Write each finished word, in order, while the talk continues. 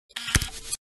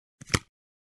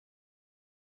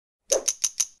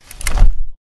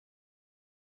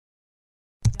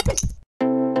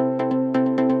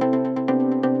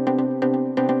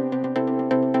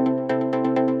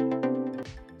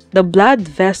The blood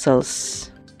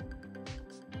vessels.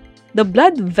 The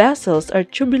blood vessels are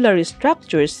tubular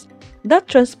structures that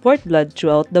transport blood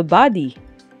throughout the body.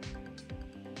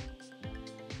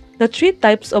 The three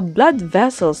types of blood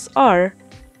vessels are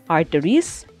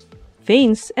arteries,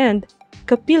 veins, and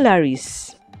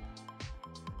capillaries.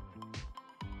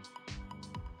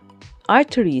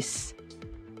 Arteries.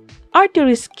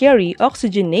 Arteries carry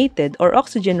oxygenated or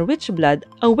oxygen-rich blood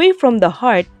away from the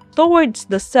heart towards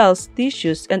the cells,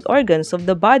 tissues, and organs of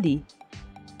the body.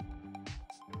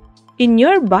 In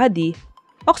your body,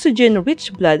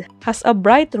 oxygen-rich blood has a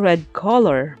bright red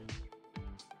color.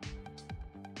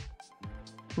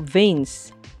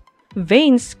 Veins.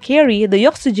 Veins carry the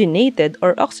oxygenated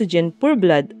or oxygen-poor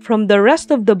blood from the rest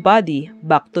of the body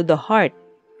back to the heart.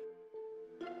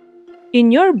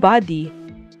 In your body,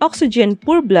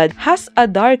 oxygen-poor blood has a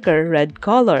darker red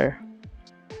color.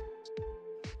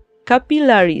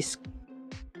 Capillaries.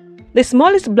 The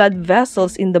smallest blood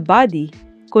vessels in the body,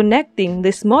 connecting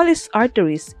the smallest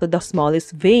arteries to the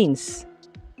smallest veins.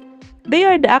 They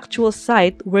are the actual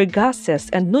site where gases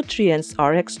and nutrients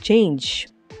are exchanged.